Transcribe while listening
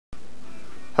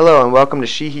Hello and welcome to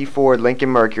Sheehy Ford Lincoln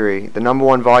Mercury, the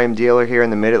 #1 volume dealer here in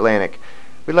the Mid-Atlantic.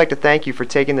 We'd like to thank you for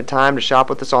taking the time to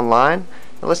shop with us online.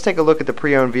 Now let's take a look at the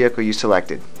pre-owned vehicle you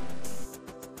selected.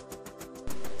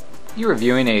 You're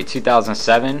reviewing a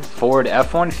 2007 Ford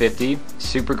F-150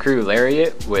 Super Crew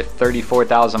Lariat with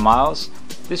 34,000 miles.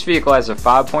 This vehicle has a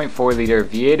 5.4 liter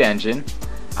V8 engine.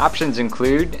 Options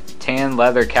include tan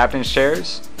leather captain's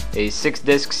chairs, a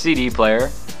 6-disc CD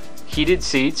player, heated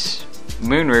seats,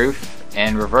 moonroof,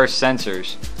 and reverse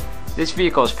sensors. This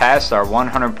vehicle has passed our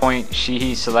 100-point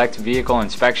Sheehy Select Vehicle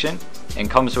Inspection and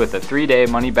comes with a 3-day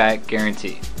money-back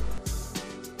guarantee.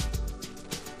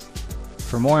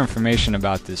 For more information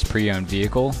about this pre-owned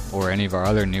vehicle or any of our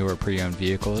other newer pre-owned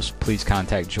vehicles, please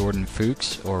contact Jordan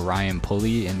Fuchs or Ryan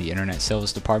Pulley in the Internet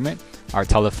Sales Department. Our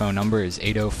telephone number is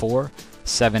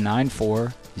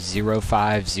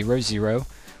 804-794-0500.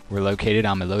 We're located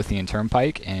on Midlothian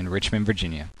Turnpike in Richmond,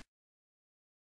 Virginia.